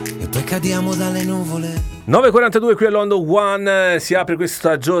poi cadiamo dalle nuvole. 9.42 qui a London One, si apre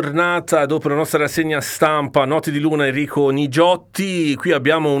questa giornata dopo la nostra rassegna stampa Notti di Luna Enrico Nigiotti. Qui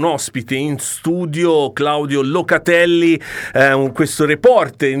abbiamo un ospite in studio, Claudio Locatelli, questo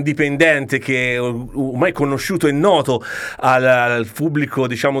reporter indipendente che è ormai conosciuto e noto al pubblico,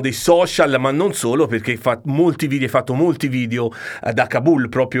 diciamo, dei social, ma non solo, perché fa molti video, ha fatto molti video da Kabul,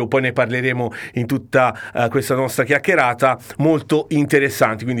 proprio poi ne parleremo in tutta questa nostra chiacchierata, molto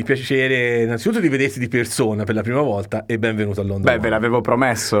interessanti, quindi piacere innanzitutto di vederti di persona per la prima volta e benvenuto a Londra. Beh, ve l'avevo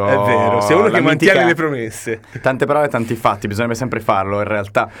promesso. È vero, sei uno che mantiene le promesse. Tante parole, tanti fatti, bisognerebbe sempre farlo in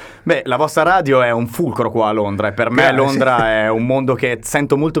realtà. Beh, la vostra radio è un fulcro qua a Londra e per me Londra è un mondo che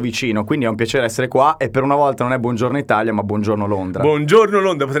sento molto vicino, quindi è un piacere essere qua e per una volta non è Buongiorno Italia ma Buongiorno Londra. Buongiorno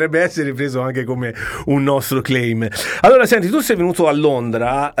Londra, potrebbe essere preso anche come un nostro claim. Allora senti, tu sei venuto a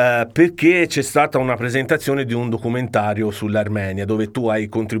Londra perché c'è stata una presentazione di un documentario sull'Armenia dove tu hai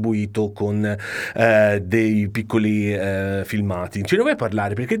contribuito con dei piccoli filmati. Ce ne vuoi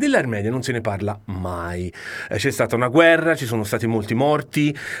parlare? Perché dell'Armenia non se ne parla mai. C'è stata una guerra, ci sono stati molti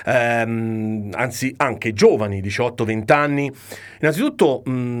morti, anzi anche giovani, 18-20 anni. Innanzitutto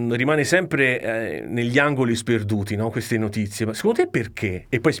rimane sempre negli angoli sperduti, no? Queste notizie. Ma secondo te perché?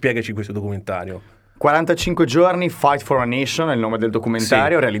 E poi spiegaci questo documentario. 45 giorni, Fight for a Nation è il nome del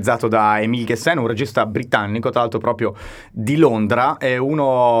documentario, sì, realizzato da Emile Gessen, un regista britannico, tra l'altro proprio di Londra. È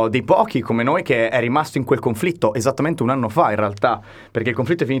uno dei pochi come noi che è rimasto in quel conflitto esattamente un anno fa in realtà, perché il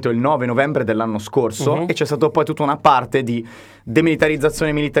conflitto è finito il 9 novembre dell'anno scorso e c'è stata poi tutta una parte di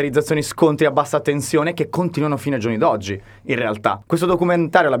demilitarizzazione, militarizzazione, scontri a bassa tensione che continuano fino ai giorni d'oggi in realtà. Questo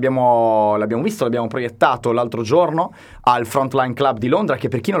documentario l'abbiamo visto, l'abbiamo proiettato l'altro giorno al Frontline Club di Londra, che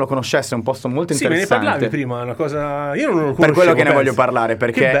per chi non lo conoscesse è un posto molto interessante. Ne parlavi prima, una cosa io non lo conoscevo. Per quello che ne voglio parlare,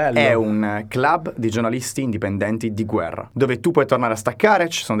 perché è un club di giornalisti indipendenti di guerra, dove tu puoi tornare a staccare,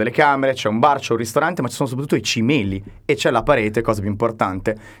 ci sono delle camere, c'è un bar, c'è un ristorante, ma ci sono soprattutto i cimeli e c'è la parete, cosa più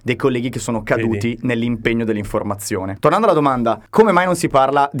importante, dei colleghi che sono caduti nell'impegno dell'informazione. Tornando alla domanda, come mai non si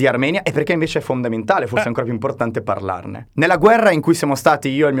parla di Armenia e perché invece è fondamentale, forse ancora più importante parlarne. Nella guerra in cui siamo stati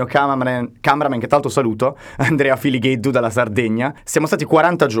io e il mio cameraman che tra l'altro saluto, Andrea Filigheddu dalla Sardegna, siamo stati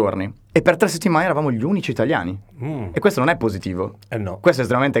 40 giorni e per 3 settimane eravamo gli unici italiani. E questo non è positivo. No. Questo è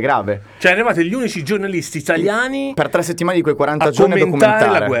estremamente grave. Cioè eravate gli unici giornalisti italiani per 3 settimane di quei 40 giorni a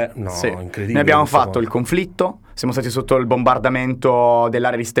documentare la guerra. No, sì, incredibile. Ne abbiamo fatto il conflitto, siamo stati sotto il bombardamento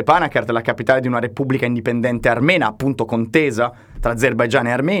dell'area di Stepanakert, la capitale di una repubblica indipendente armena, appunto contesa tra Azerbaigian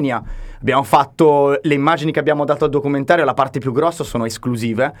e Armenia. Abbiamo fatto le immagini che abbiamo dato al documentario, la parte più grossa sono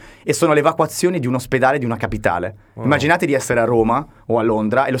esclusive e sono l'evacuazione di un ospedale di una capitale. Immaginate di essere a Roma o a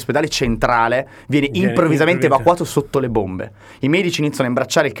Londra e l'ospedale centrale viene improvvisamente evacuato sotto le bombe. I medici iniziano a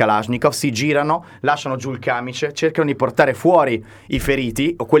imbracciare il Kalashnikov, si girano, lasciano giù il camice, cercano di portare fuori i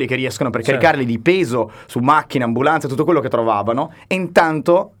feriti o quelli che riescono per caricarli di peso su macchine, ambulanze, tutto quello che trovavano, e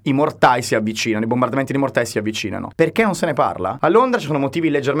intanto i mortai si avvicinano, i bombardamenti di mortai si avvicinano. Perché non se ne parla? A Londra ci sono motivi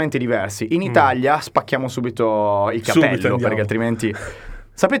leggermente diversi. In Italia spacchiamo subito il capello, perché altrimenti...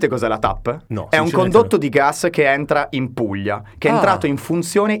 Sapete cos'è la TAP? No. È un condotto di gas che entra in Puglia, che è entrato in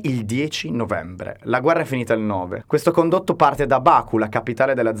funzione il 10 novembre. La guerra è finita il 9. Questo condotto parte da Baku, la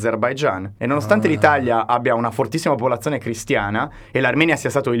capitale dell'Azerbaigian. E nonostante l'Italia abbia una fortissima popolazione cristiana e l'Armenia sia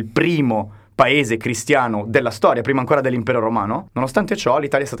stato il primo paese cristiano della storia, prima ancora dell'impero romano, nonostante ciò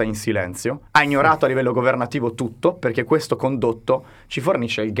l'Italia è stata in silenzio, ha ignorato a livello governativo tutto, perché questo condotto ci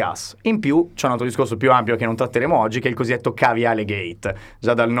fornisce il gas. In più c'è un altro discorso più ampio che non tratteremo oggi, che è il cosiddetto caviale gate.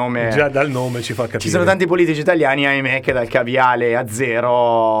 Già dal nome ci fa capire. Ci sono tanti politici italiani, ahimè, che dal caviale a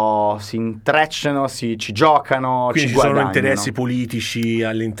zero si intrecciano, ci giocano, quindi ci sono guadagnano. interessi politici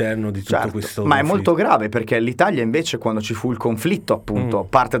all'interno di tutto questo ma conflitto. è molto grave, perché l'Italia invece, quando ci fu il conflitto, appunto,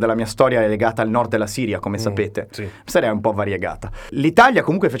 parte della mia storia è legata al nord della Siria, come sapete. Storia è un po' variegata. L'Italia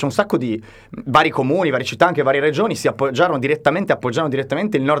comunque fece un sacco di vari comuni, varie città, anche varie regioni si appoggiarono direttamente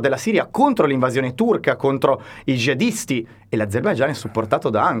il nord della Siria contro l'invasione turca, contro i jihadisti, e l'Azerbaigian è supportato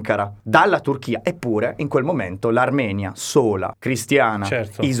da Ankara, dalla Turchia. Eppure in quel momento l'Armenia, sola, cristiana,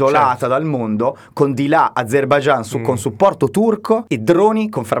 isolata dal mondo, con di là Azerbaigian con supporto turco e droni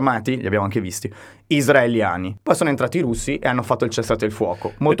confermati, li abbiamo anche visti, israeliani. Poi sono entrati i russi e hanno fatto il cessate il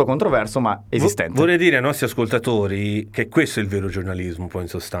fuoco, molto controverso ma esistente. Vorrei dire ai nostri ascoltatori che questo è il vero giornalismo, poi in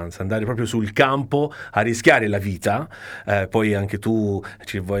sostanza, andare proprio sul campo a rischiare la vita. Poi anche tu se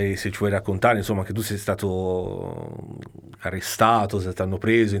ci vuoi raccontare, insomma, che tu sei stato arrestato, se ti hanno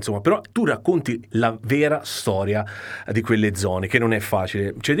preso, insomma, però tu racconti la vera storia di quelle zone, che non è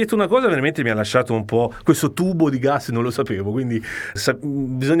facile. Ci hai detto una cosa veramente mi ha lasciato un po', questo tubo di gas non lo sapevo, quindi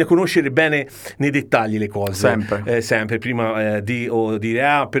bisogna conoscere bene nei dettagli le cose. Sempre prima di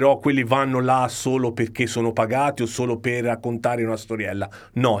dire però quelli vanno là solo perché sono pagati o solo per raccontare una storiella.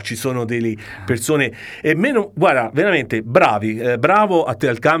 No, ci sono delle persone e meno, guarda, veramente bravi, bravo a te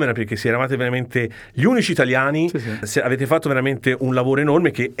al camera, perché si eravate veramente gli unici italiani. Sì. Avete fatto veramente un lavoro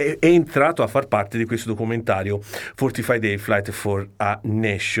enorme che è entrato a far parte di questo documentario 45 Day Flight for a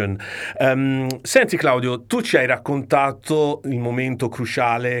Nation. Senti Claudio, tu ci hai raccontato il momento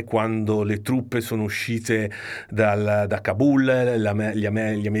cruciale quando le truppe sono uscite da Kabul, gli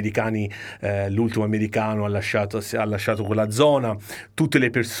americani, l'ultimo americano ha lasciato quella zona, tutte le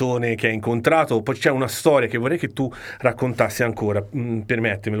persone che hai incontrato. Poi c'è una storia che vorrei che tu raccontassi ancora,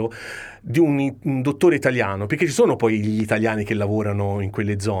 permettemelo, di un dottore italiano, perché ci sono poi gli italiani che lavorano in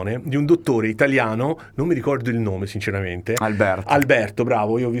quelle zone, di un dottore italiano, non mi ricordo il nome sinceramente. Alberto,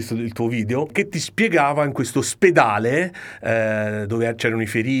 bravo, io ho visto il tuo video, che ti spiegava in questo ospedale dove c'erano i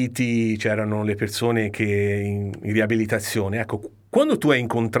feriti, c'erano le persone che in riabilitazione. Ecco, quando tu hai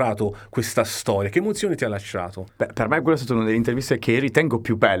incontrato questa storia, che emozioni ti ha lasciato? Per me quella è stata una delle interviste che ritengo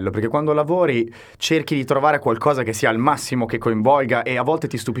più bello, perché quando lavori cerchi di trovare qualcosa che sia al massimo, che coinvolga, e a volte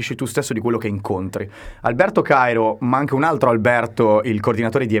ti stupisci tu stesso di quello che incontri. Alberto Cairo, ma anche un altro Alberto, il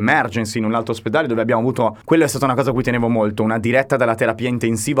coordinatore di emergency in un altro ospedale dove abbiamo avuto, quella è stata una cosa a cui tenevo molto, una diretta dalla terapia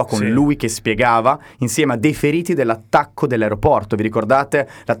intensiva con lui che spiegava insieme a dei feriti dell'attacco dell'aeroporto. Vi ricordate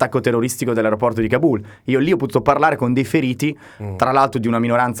l'attacco terroristico dell'aeroporto di Kabul? Io lì ho potuto parlare con dei feriti, tra l'altro di una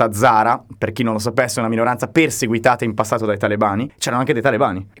minoranza hazara, per chi non lo sapesse, una minoranza perseguitata in passato dai talebani. C'erano anche dei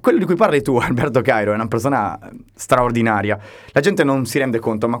talebani. Quello di cui parli tu, Alberto Cairo, è una persona straordinaria. La gente non si rende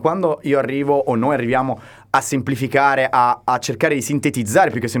conto, ma quando io arrivo o noi arriviamo a semplificare, a cercare di sintetizzare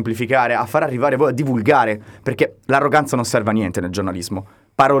più che semplificare, a far arrivare voi, a divulgare, perché l'arroganza non serve a niente nel giornalismo.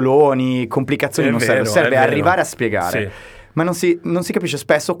 Paroloni, complicazioni serve arrivare a spiegare. Sì. Ma non si capisce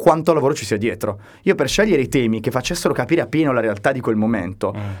spesso quanto lavoro ci sia dietro. Io per scegliere i temi che facessero capire appieno la realtà di quel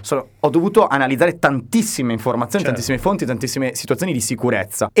momento ho dovuto analizzare tantissime informazioni, tantissime fonti, tantissime situazioni di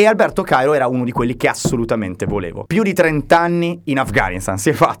sicurezza. E Alberto Cairo era uno di quelli che assolutamente volevo. Più di 30 anni in Afghanistan,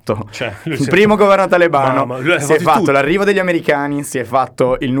 si è fatto il primo governo talebano, si è fatto l'arrivo degli americani, si è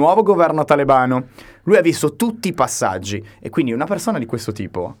fatto il nuovo governo talebano. Lui ha visto tutti i passaggi, e quindi una persona di questo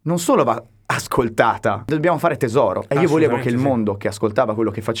tipo non solo va ascoltata, dobbiamo fare tesoro. E io volevo che il mondo che ascoltava quello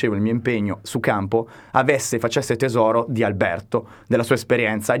che facevo, il mio impegno su campo, facesse tesoro di Alberto, della sua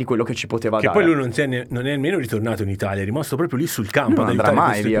esperienza e di quello che ci poteva dare. Che poi lui non è nemmeno ritornato in Italia, è rimasto proprio lì sul campo. Lui non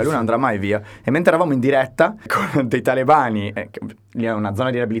andrà mai via. E mentre eravamo in diretta con dei talebani, lì è una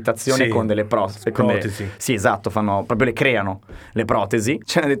zona di riabilitazione con delle protesi. Sì, esatto, creano le protesi.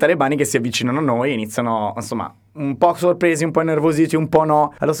 C'erano dei talebani che si avvicinano a noi e iniziano, insomma, un po' sorpresi, un po' nervositi, un po'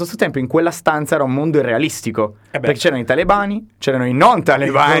 no. Allo stesso tempo in quella stanza era un mondo irrealistico, perché c'erano i talebani, c'erano i non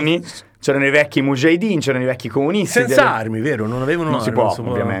talebani, c'erano i vecchi mujahideen, c'erano i vecchi comunisti. Senza armi, vero? Non avevano armi. Non si può,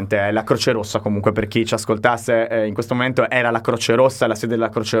 ovviamente. È la Croce Rossa, comunque, per chi ci ascoltasse, in questo momento era la Croce Rossa, la sede della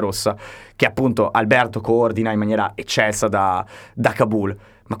Croce Rossa, che appunto Alberto coordina in maniera eccelsa da Kabul.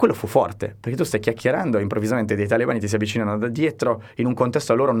 Ma quello fu forte, perché tu stai chiacchierando e improvvisamente dei talebani ti si avvicinano da dietro in un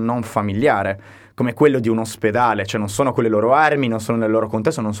contesto a loro non familiare, come quello di un ospedale, cioè non sono con le loro armi, non sono nel loro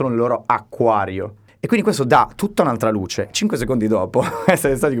contesto, non sono nel loro acquario. E quindi questo dà tutta un'altra luce. 5 secondi dopo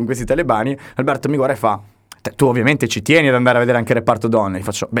essere stati con questi talebani, Alberto mi guarda e fa: tu ovviamente ci tieni ad andare a vedere anche il reparto donne? Gli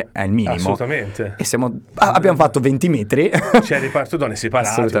faccio, è il minimo. Assolutamente. E abbiamo fatto 20 metri. C'è il reparto donne separato.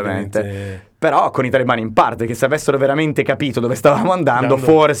 Assolutamente. Ovviamente. Però con i talebani in parte, che se avessero veramente capito dove stavamo andando,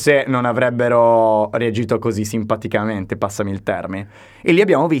 forse non avrebbero reagito così simpaticamente, passami il termine. E lì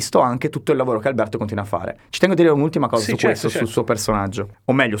abbiamo visto anche tutto il lavoro che Alberto continua a fare. Ci tengo a dire un'ultima cosa su questo, sul suo personaggio.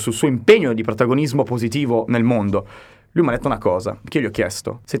 O meglio, sul suo impegno di protagonismo positivo nel mondo. Lui mi ha detto una cosa, che io gli ho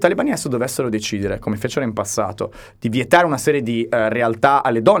chiesto: se i talebani adesso dovessero decidere, come fecero in passato, di vietare una serie di realtà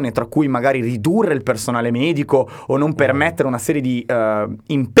alle donne, tra cui magari ridurre il personale medico o non permettere una serie di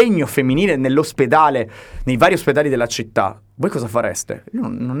impegno femminile nell'ospedale, nei vari ospedali della città, voi cosa fareste?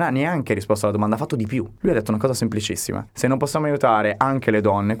 Lui non ha neanche risposto alla domanda, ha fatto di più. Lui ha detto una cosa semplicissima: se non possiamo aiutare anche le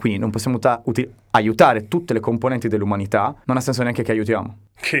donne, quindi non possiamo aiutare tutte le componenti dell'umanità, non ha senso neanche che aiutiamo.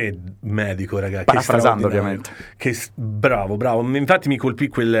 Che medico, ragazzi. Parafrasando, ovviamente. Bravo. Infatti mi colpì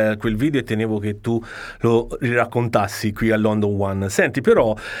quel video e tenevo che tu lo raccontassi qui a London One. Senti,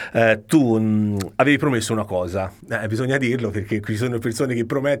 però tu avevi promesso una cosa, bisogna dirlo, perché qui sono persone che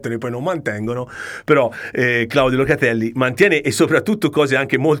promettono e poi non mantengono. Però Claudio Locatelli mantiene mantiene, e soprattutto cose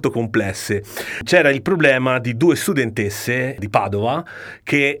anche molto complesse. C'era il problema di 2 studentesse di Padova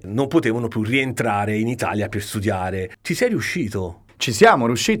che non potevano più rientrare in Italia per studiare. Ci sei riuscito? Ci siamo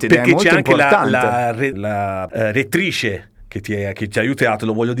riusciti ed è Perché molto c'è anche importante. la rettrice che ti ha aiutato,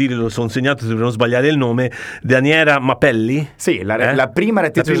 lo voglio dire, lo sono segnato per non sbagliare il nome, Daniela Mapelli? Sì, la prima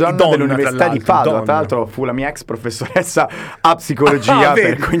rettrice donna dell'Università di Padova, tra l'altro fu la mia ex professoressa a psicologia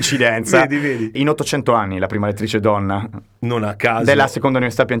per coincidenza. Vedi. In 800 anni la prima rettrice donna. Non a caso. Della seconda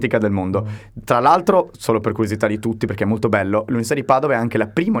università più antica del mondo. Tra l'altro, solo per curiosità di tutti, perché è molto bello, l'Università di Padova è anche la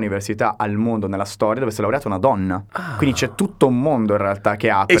prima università al mondo nella storia dove si è laureata una donna. Quindi c'è tutto un mondo in realtà che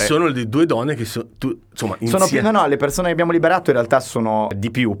apre. E sono le 2 donne che insomma insieme. No, le persone che abbiamo liberato in realtà sono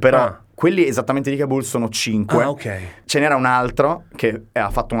di più, però quelli esattamente di Kabul sono 5. Ok. Ce n'era un altro che ha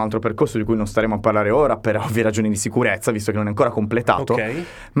fatto un altro percorso di cui non staremo a parlare ora per ovvie ragioni di sicurezza, visto che non è ancora completato. Ok.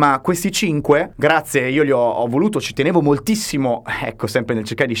 Ma questi 5, grazie, io li ho voluto, ci tenevo moltissimo, ecco, sempre nel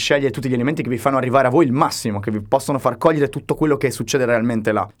cercare di scegliere tutti gli elementi che vi fanno arrivare a voi il massimo, che vi possono far cogliere tutto quello che succede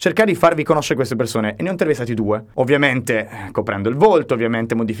realmente là. Cercare di farvi conoscere queste persone, e ne ho intervistati 2. Ovviamente coprendo il volto,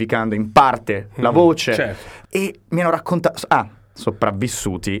 ovviamente modificando in parte la voce. Certo. E mi hanno raccontato...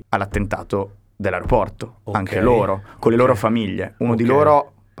 sopravvissuti all'attentato dell'aeroporto, anche loro, con le loro famiglie. Uno di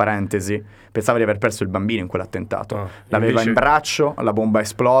loro, parentesi, pensava di aver perso il bambino in quell'attentato. L'aveva in braccio, la bomba è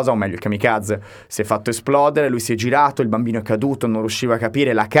esplosa, o meglio il kamikaze si è fatto esplodere, lui si è girato, il bambino è caduto, non riusciva a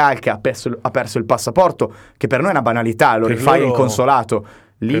capire, la calca, ha perso il passaporto, che per noi è una banalità, lo rifai in consolato.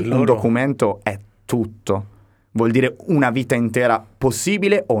 Lì un documento è tutto. Vuol dire una vita intera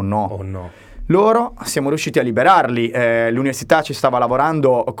possibile o no. Loro siamo riusciti a liberarli, l'università ci stava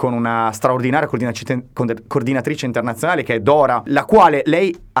lavorando con una straordinaria coordinatrice internazionale che è Dora, la quale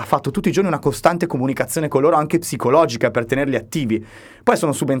lei ha fatto tutti i giorni una costante comunicazione con loro, anche psicologica, per tenerli attivi. Poi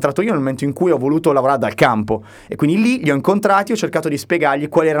sono subentrato io nel momento in cui ho voluto lavorare dal campo, e quindi lì li ho incontrati, ho cercato di spiegargli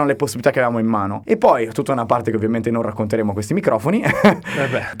quali erano le possibilità che avevamo in mano. E poi tutta una parte che ovviamente non racconteremo a questi microfoni,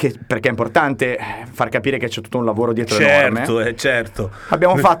 perché è importante far capire che c'è tutto un lavoro dietro enorme. Certo.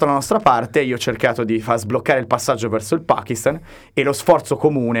 Abbiamo fatto la nostra parte, io ho cercato di far sbloccare il passaggio verso il Pakistan, e lo sforzo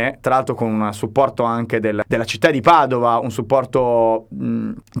comune, tra l'altro con un supporto anche della città di Padova, un supporto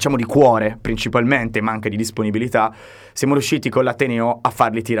diciamo di cuore principalmente, ma anche di disponibilità, siamo riusciti con l'Ateneo a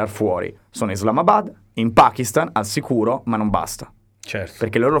farli tirar fuori. Sono a Islamabad, in Pakistan, al sicuro, ma non basta. Certo.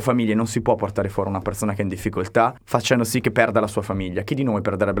 Perché le loro famiglie non si può portare fuori una persona che è in difficoltà facendo sì che perda la sua famiglia. Chi di noi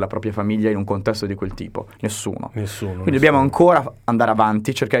perderebbe la propria famiglia in un contesto di quel tipo? Nessuno. Quindi dobbiamo ancora andare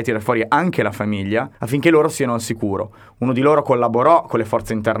avanti, cercare di tirare fuori anche la famiglia affinché loro siano al sicuro. Uno di loro collaborò con le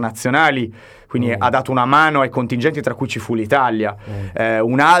forze internazionali, quindi ha dato una mano ai contingenti tra cui ci fu l'Italia.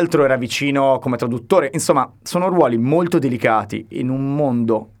 Un altro era vicino come traduttore. Insomma, sono ruoli molto delicati in un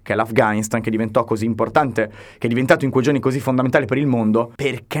mondo che è l'Afghanistan, che diventò così importante, che è diventato in quei giorni così fondamentale per il mondo,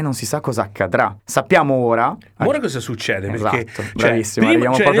 perché non si sa cosa accadrà. Sappiamo ora cosa succede, esatto, perché bravissimo,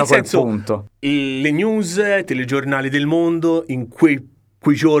 arriviamo proprio a quel punto. Le news, i telegiornali del mondo in quei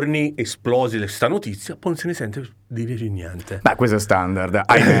giorni esplosi questa notizia, poi non se ne sente dire niente. Beh, questo è standard,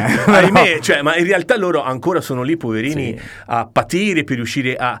 ahimè. Ahimè, cioè, ma in realtà loro ancora sono lì, poverini, a patire per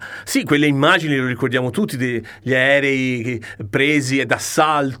riuscire a... Sì, quelle immagini lo ricordiamo tutti, degli aerei presi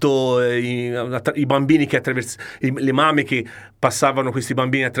d'assalto, i bambini che le mamme che passavano questi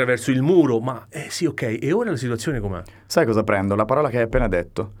bambini attraverso il muro, ma sì, ok, e ora la situazione com'è? Sai cosa prendo? La parola che hai appena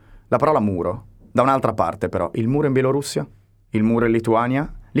detto, la parola muro, da un'altra parte però, il muro in Bielorussia, il muro in Lituania.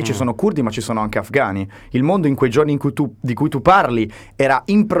 Lì ci sono curdi, ma ci sono anche afghani. Il mondo in quei giorni di cui tu parli era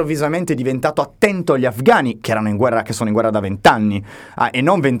improvvisamente diventato attento agli afghani, che erano in guerra, che sono in guerra da 20 anni. E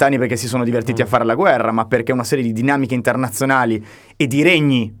non 20 anni perché si sono divertiti a fare la guerra, ma perché una serie di dinamiche internazionali e di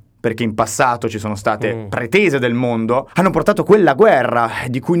regni, perché in passato ci sono state pretese del mondo, hanno portato quella guerra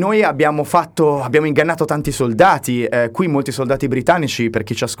di cui noi abbiamo ingannato tanti soldati. Qui molti soldati britannici, per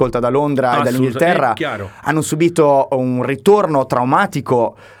chi ci ascolta da Londra e dall'Inghilterra, hanno subito un ritorno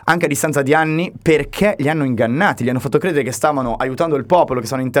traumatico anche a distanza di anni, perché li hanno ingannati, gli hanno fatto credere che stavano aiutando il popolo, che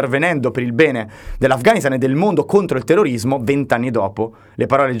stavano intervenendo per il bene dell'Afghanistan e del mondo contro il terrorismo. 20 anni dopo, le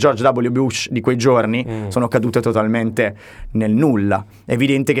parole di George W. Bush di quei giorni sono cadute totalmente nel nulla. È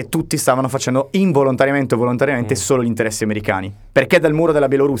evidente che tutti stavano facendo involontariamente o volontariamente solo gli interessi americani. Perché dal muro della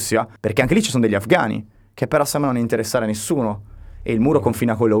Bielorussia? Perché anche lì ci sono degli afghani che però sembrano non interessare a nessuno, e il muro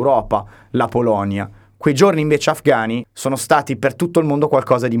confina con l'Europa, la Polonia. Quei giorni invece afghani sono stati per tutto il mondo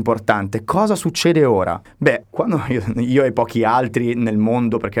qualcosa di importante. Cosa succede ora? Beh, quando io e pochi altri nel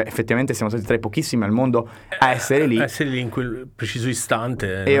mondo, perché effettivamente siamo stati tra i pochissimi al mondo a essere lì in quel preciso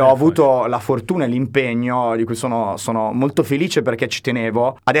istante, e ho avuto la fortuna e l'impegno di cui sono molto felice, perché ci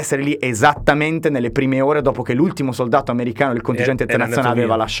tenevo ad essere lì esattamente nelle prime ore dopo che l'ultimo soldato americano del contingente internazionale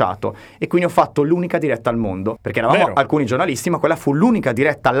aveva lasciato, e quindi ho fatto l'unica diretta al mondo, perché eravamo alcuni giornalisti, ma quella fu l'unica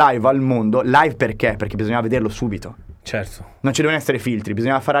diretta live al mondo. Live perché bisognava vederlo subito. Certo. Non ci dovevano essere filtri,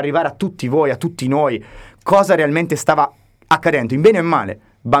 bisognava far arrivare a tutti voi, a tutti noi, cosa realmente stava accadendo, in bene e in male.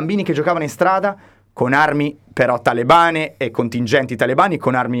 Bambini che giocavano in strada con armi però talebane e contingenti talebani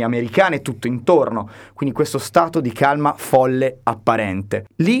con armi americane tutto intorno, quindi questo stato di calma folle apparente.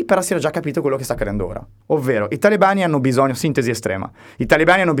 Lì però si era già capito quello che sta accadendo ora, ovvero i talebani hanno bisogno, sintesi estrema, i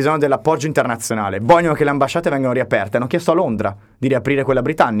talebani hanno bisogno dell'appoggio internazionale, vogliono che le ambasciate vengano riaperte, hanno chiesto a Londra di riaprire quella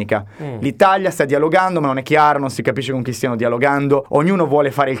britannica. L'Italia sta dialogando, ma non è chiaro, non si capisce con chi stiano dialogando, ognuno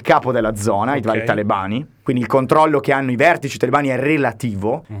vuole fare il capo della zona, i vari talebani, quindi il controllo che hanno i vertici talebani è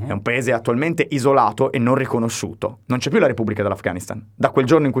relativo, è un paese attualmente isolato e non riconosciuto. Non c'è più la Repubblica dell'Afghanistan. Da quel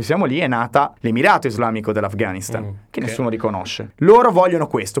giorno in cui siamo lì è nata l'Emirato Islamico dell'Afghanistan, che nessuno riconosce. Loro vogliono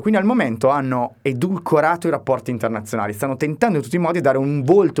questo, quindi al momento hanno edulcorato i rapporti internazionali, stanno tentando in tutti i modi di dare un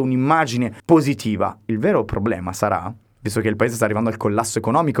volto, un'immagine positiva. Il vero problema sarà, visto che il paese sta arrivando al collasso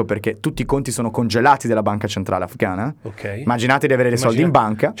economico perché tutti i conti sono congelati della banca centrale afghana, immaginate di avere dei soldi in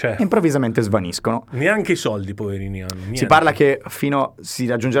banca e improvvisamente svaniscono. Neanche i soldi poverini hanno. Niente. Si parla che si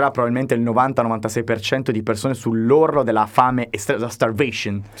raggiungerà probabilmente il 90-96% di persone sull'orlo della fame estrema,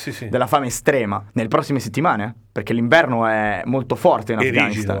 starvation, della fame estrema nelle prossime settimane, perché l'inverno è molto forte in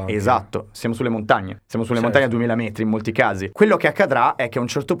Afghanistan. Esatto, siamo sulle montagne a 2000 metri in molti casi. Quello che accadrà è che a un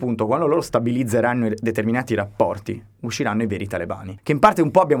certo punto, quando loro stabilizzeranno determinati rapporti, usciranno i veri talebani, che in parte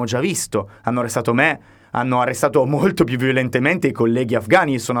un po' abbiamo già visto. Hanno arrestato me, hanno arrestato molto più violentemente i colleghi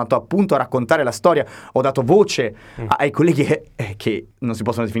afghani. Sono andato appunto a raccontare la storia, ho dato voce ai colleghi che non si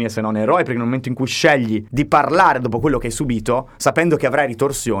possono definire se non eroi, perché nel momento in cui scegli di parlare dopo quello che hai subito, sapendo che avrai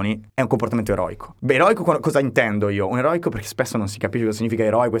ritorsioni, è un comportamento eroico. Beh, eroico cosa intendo io? Un eroico, perché spesso non si capisce cosa significa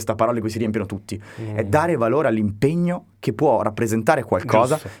eroe, questa parola di cui si riempiono tutti, è dare valore all'impegno che può rappresentare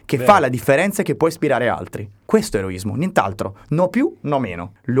qualcosa, che fa la differenza e che può ispirare altri. Questo è eroismo, nient'altro, no più, no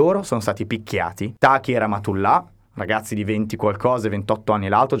meno. Loro sono stati picchiati. Taki e Ramatullah, ragazzi di 20 qualcosa, 28 anni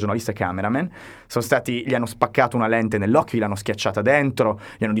l'altro, giornalista e cameraman, gli hanno spaccato una lente nell'occhio, gliel'hanno schiacciata dentro,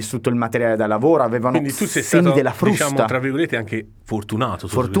 gli hanno distrutto il materiale da lavoro, avevano quindi tu sei stato, della frusta. Diciamo, tra virgolette, anche fortunato.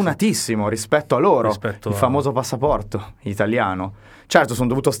 Fortunatissimo rispetto a loro, il famoso passaporto italiano. Certo, sono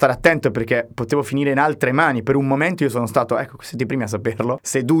dovuto stare attento perché potevo finire in altre mani. Per un momento io sono stato, ecco, siete i primi a saperlo,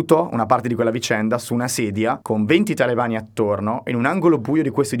 seduto, una parte di quella vicenda, su una sedia, con 20 talebani attorno, in un angolo buio di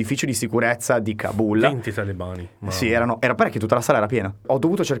questo edificio di sicurezza di Kabul. 20 talebani? Sì, era parecchio, tutta la sala era piena. Ho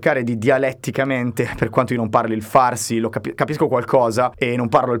dovuto cercare di dialetticamente, per quanto io non parli il farsi, capisco qualcosa, e non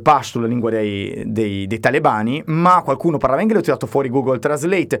parlo il pashto, la lingua dei talebani, ma qualcuno parlava inglese, ho tirato fuori Google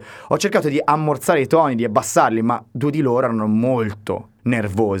Translate, ho cercato di ammorzare i toni, di abbassarli, ma due di loro erano molto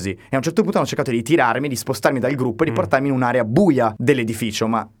nervosi e a un certo punto hanno cercato di tirarmi, di spostarmi dal gruppo e di portarmi in un'area buia dell'edificio,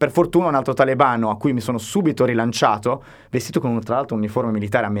 ma per fortuna un altro talebano a cui mi sono subito rilanciato, vestito con tra l'altro uniforme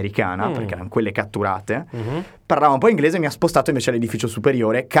militare americana, perché erano quelle catturate, parlava un po' inglese e mi ha spostato invece all'edificio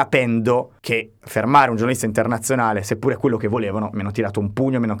superiore, capendo che fermare un giornalista internazionale, seppure quello che volevano, mi hanno tirato un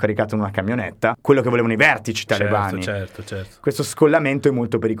pugno, mi hanno caricato in una camionetta, quello che volevano i vertici talebani. Certo. Questo scollamento è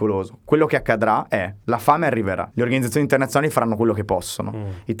molto pericoloso. Quello che accadrà è, la fame arriverà, le organizzazioni internazionali faranno quello che possono.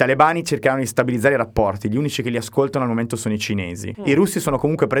 I talebani cercheranno di stabilizzare i rapporti, gli unici che li ascoltano al momento sono i cinesi. I russi sono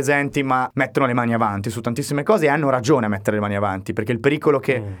comunque presenti, ma mettono le mani avanti su tantissime cose e hanno ragione a mettere le mani avanti, perché il pericolo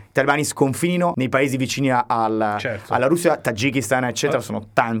che i talebani sconfinino nei paesi vicini alla Russia, Tagikistan eccetera, sono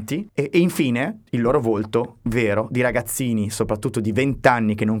tanti, e infine il loro volto vero di ragazzini, soprattutto di 20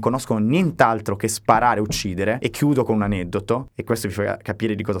 anni, che non conoscono nient'altro che sparare e uccidere. E chiudo con un aneddoto, e questo vi fa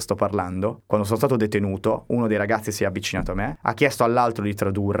capire di cosa sto parlando. Quando sono stato detenuto, uno dei ragazzi si è avvicinato a me, ha chiesto all'altro di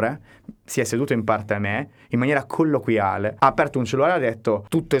tradurre, si è seduto in parte a me, in maniera colloquiale, ha aperto un cellulare e ha detto,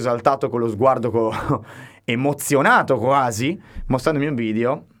 tutto esaltato, con lo sguardo emozionato quasi, mostrandomi un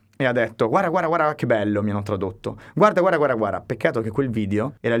video, e ha detto, guarda che bello, mi hanno tradotto, guarda, peccato che quel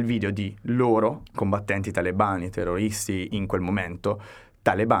video era il video di loro, combattenti talebani, terroristi in quel momento,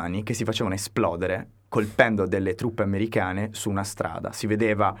 talebani, che si facevano esplodere colpendo delle truppe americane su una strada. Si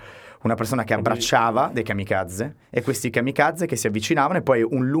vedeva una persona che abbracciava dei kamikaze e questi kamikaze che si avvicinavano e poi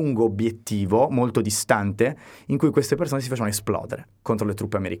un lungo obiettivo molto distante in cui queste persone si facevano esplodere contro le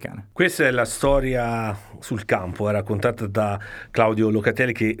truppe americane. Questa è la storia sul campo, raccontata da Claudio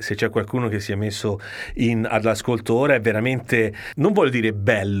Locatelli, che se c'è qualcuno che si è messo all'ascolto ora è veramente, non voglio dire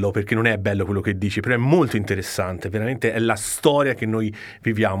bello perché non è bello quello che dici, però è molto interessante, veramente è la storia che noi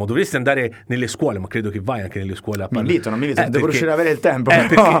viviamo. Dovresti andare nelle scuole, ma credo che vai anche nelle scuole a parlare. Mi invito, devo riuscire ad avere il tempo.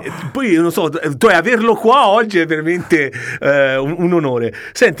 Perché poi non so, averlo qua oggi è veramente un onore.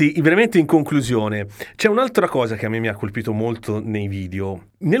 Senti, veramente in conclusione, c'è un'altra cosa che a me mi ha colpito molto nei video.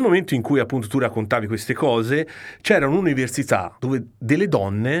 Nel momento in cui appunto tu raccontavi queste cose, c'era un'università dove delle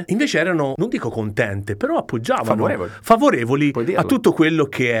donne invece erano, non dico contente, però appoggiavano, favorevoli a tutto quello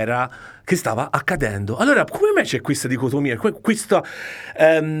che stava accadendo. Allora, come mai c'è questa dicotomia, questo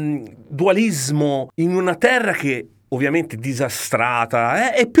dualismo in una terra che ovviamente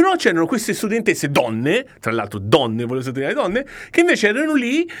disastrata, e però c'erano queste studentesse donne, tra l'altro donne, volevo sottolineare donne, che invece erano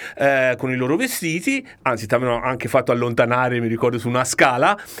lì con i loro vestiti, anzi ti avevano anche fatto allontanare, mi ricordo, su una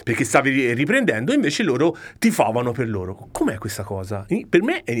scala, perché stavi riprendendo, e invece loro tifavano per loro. Com'è questa cosa? Per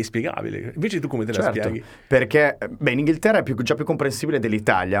me è inspiegabile, invece tu come te la spieghi? Perché, in Inghilterra è già più comprensibile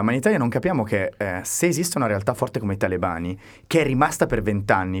dell'Italia, ma in Italia non capiamo che se esiste una realtà forte come i talebani, che è rimasta per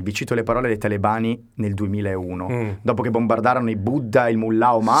 20 anni, vi cito le parole dei talebani nel 2001, dopo che bombardarono i Buddha, il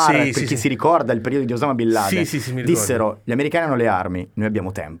Mullah Omar, per chi si ricorda il periodo di Osama Bin Laden, dissero: gli americani hanno le armi, noi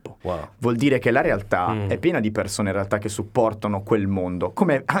abbiamo tempo. Vuol dire che la realtà è piena di persone in realtà che supportano quel mondo,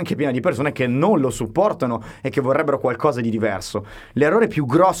 come anche piena di persone che non lo supportano e che vorrebbero qualcosa di diverso. L'errore più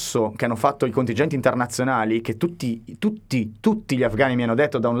grosso che hanno fatto i contingenti internazionali, che tutti gli afghani mi hanno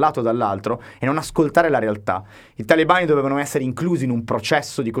detto da un lato o dall'altro, è non ascoltare la realtà. I talebani dovevano essere inclusi in un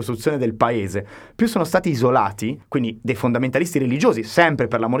processo di costruzione del paese. Più sono stati isolati, quindi dei fondamentalisti religiosi, sempre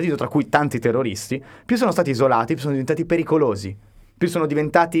per l'amor di Dio, tra cui tanti terroristi, più sono stati isolati, più sono diventati pericolosi, più sono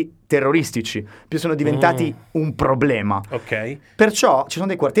diventati terroristici, più sono diventati un problema. Perciò ci sono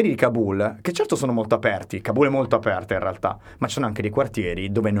dei quartieri di Kabul che certo sono molto aperti, Kabul è molto aperta in realtà, ma ci sono anche dei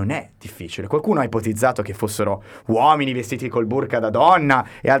quartieri dove non è difficile. Qualcuno ha ipotizzato che fossero uomini vestiti col burka da donna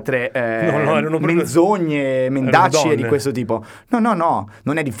e altre menzogne, mendacie di questo tipo. No,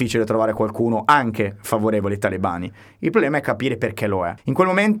 non è difficile trovare qualcuno anche favorevole ai talebani. Il problema è capire perché lo è. In quel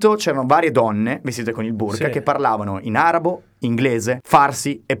momento c'erano varie donne vestite con il burka che parlavano in arabo, inglese,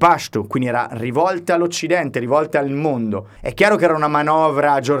 farsi e pashto, quindi era rivolte all'Occidente, rivolte al mondo. È chiaro che era una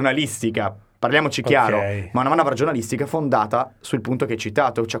manovra giornalistica, parliamoci chiaro, ma una manovra giornalistica fondata sul punto che hai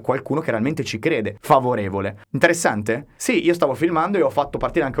citato, cioè qualcuno che realmente ci crede, favorevole. Interessante? Sì, io stavo filmando e ho fatto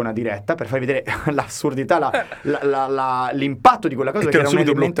partire anche una diretta per farvi vedere l'assurdità, l'impatto di quella cosa, e che era un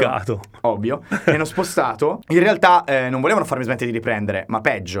subito elemento bloccato. Ovvio. Mi hanno spostato. In realtà non volevano farmi smettere di riprendere, ma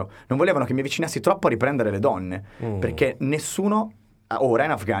peggio, non volevano che mi avvicinassi troppo a riprendere le donne, perché nessuno ora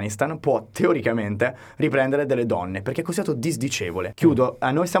in Afghanistan può teoricamente riprendere delle donne, perché è considerato disdicevole. Chiudo,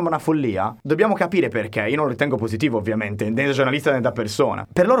 a noi sembra una follia, dobbiamo capire perché. Io non lo ritengo positivo, ovviamente, né da giornalista né da persona.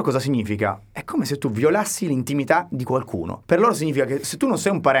 Per loro cosa significa? È come se tu violassi l'intimità di qualcuno. Per loro significa che se tu non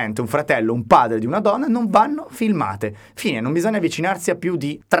sei un parente, un fratello, un padre di una donna, non vanno filmate. Fine, non bisogna avvicinarsi a più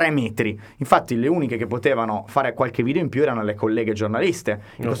di 3 metri. Infatti le uniche che potevano fare qualche video in più erano le colleghe giornaliste.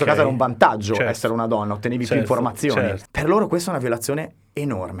 In questo caso era un vantaggio essere una donna, ottenevi più informazioni. Per loro questa è una violazione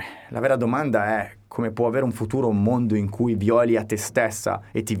enorme. La vera domanda è: come può avere un futuro un mondo in cui violi a te stessa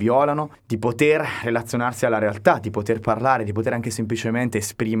e ti violano, di poter relazionarsi alla realtà, di poter parlare, di poter anche semplicemente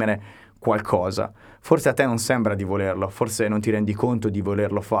esprimere qualcosa. Forse a te non sembra di volerlo, forse non ti rendi conto di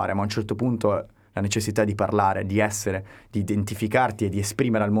volerlo fare, ma a un certo punto la necessità di parlare, di essere, di identificarti e di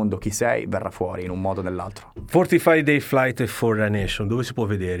esprimere al mondo chi sei verrà fuori in un modo o nell'altro. 45 Day Flight for a Nation, dove si può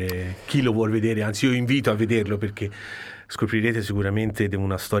vedere? Chi lo vuol vedere? Anzi, io invito a vederlo, perché scoprirete sicuramente di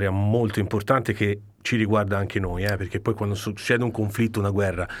una storia molto importante che ci riguarda anche noi, perché poi quando succede un conflitto, una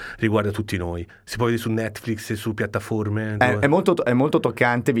guerra, riguarda tutti noi. Si può vedere su Netflix e su piattaforme? È molto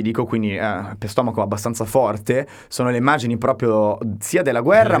toccante, vi dico, quindi per stomaco abbastanza forte. Sono le immagini proprio sia della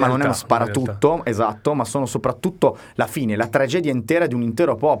guerra, ma non è uno sparatutto, esatto, ma sono soprattutto la fine, la tragedia intera di un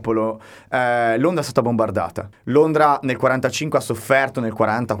intero popolo. Londra è stata bombardata. Londra nel 45 ha sofferto, nel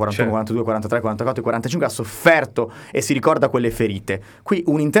 40, 41, 42, 43, 44 e 45 ha sofferto e si ricorda quelle ferite. Qui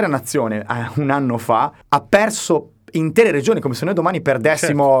un'intera nazione un anno fa ha perso intere regioni, come se noi domani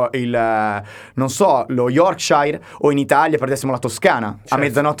perdessimo lo Yorkshire, o in Italia perdessimo la Toscana a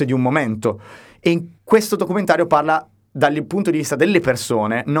mezzanotte di un momento. E in questo documentario parla dal punto di vista delle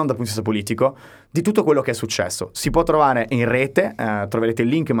persone, non dal punto di vista politico, di tutto quello che è successo. Si può trovare in rete, troverete il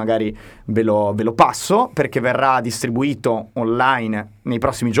link, magari ve lo passo, perché verrà distribuito online nei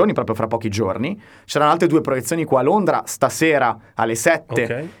prossimi giorni, proprio fra pochi giorni. Ci saranno altre 2 proiezioni qua a Londra, stasera alle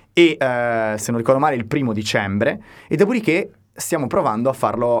 7 e, se non ricordo male, il 1° dicembre, e dopodiché stiamo provando a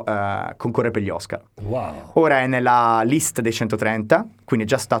farlo concorrere per gli Oscar. Wow. Ora è nella list dei 130, quindi è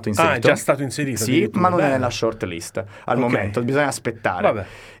già stato inserito. Ah, è già stato inserito? Sì, ma non è nella short list al momento, bisogna aspettare. Vabbè.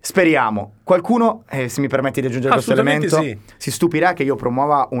 Speriamo. Qualcuno, se mi permetti di aggiungere questo elemento, sì, si stupirà che io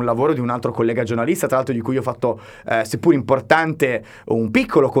promuova un lavoro di un altro collega giornalista, tra l'altro di cui io ho fatto, seppur importante, un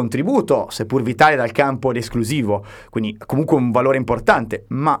piccolo contributo, seppur vitale dal campo esclusivo, quindi comunque un valore importante.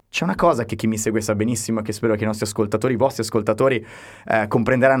 Ma c'è una cosa che chi mi segue sa benissimo e che spero che i nostri ascoltatori, i vostri ascoltatori,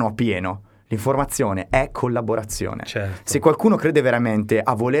 comprenderanno appieno. L'informazione è collaborazione. Certo. Se qualcuno crede veramente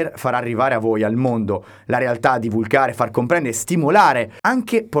a voler far arrivare a voi, al mondo, la realtà, divulgare, far comprendere, stimolare,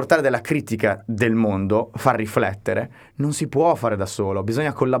 anche portare della critica del mondo, far riflettere, non si può fare da solo,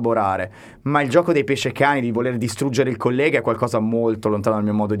 bisogna collaborare. Ma il gioco dei pescecani di voler distruggere il collega è qualcosa molto lontano dal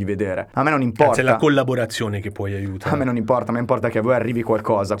mio modo di vedere. A me non importa. È la collaborazione che poi aiuta. A me non importa, a me importa che a voi arrivi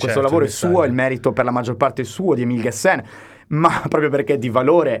qualcosa. Questo Certo, lavoro è suo, il merito per la maggior parte è suo, di Emil Gessen, ma proprio perché è di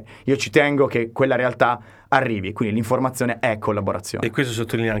valore io ci tengo che quella realtà arrivi, quindi l'informazione è collaborazione. E questo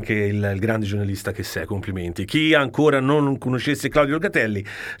sottolinea anche il grande giornalista che sei, complimenti. Chi ancora non conoscesse Claudio Locatelli,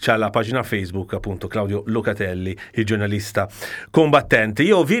 c'ha la pagina Facebook, appunto, Claudio Locatelli, il giornalista combattente.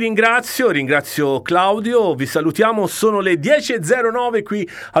 Io vi ringrazio Claudio, vi salutiamo, sono le 10.09 qui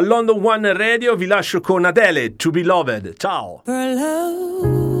a London One Radio, vi lascio con Adele, To Be Loved, ciao!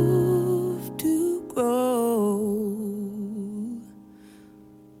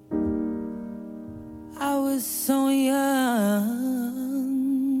 I was so young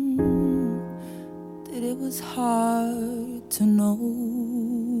that it was hard to know.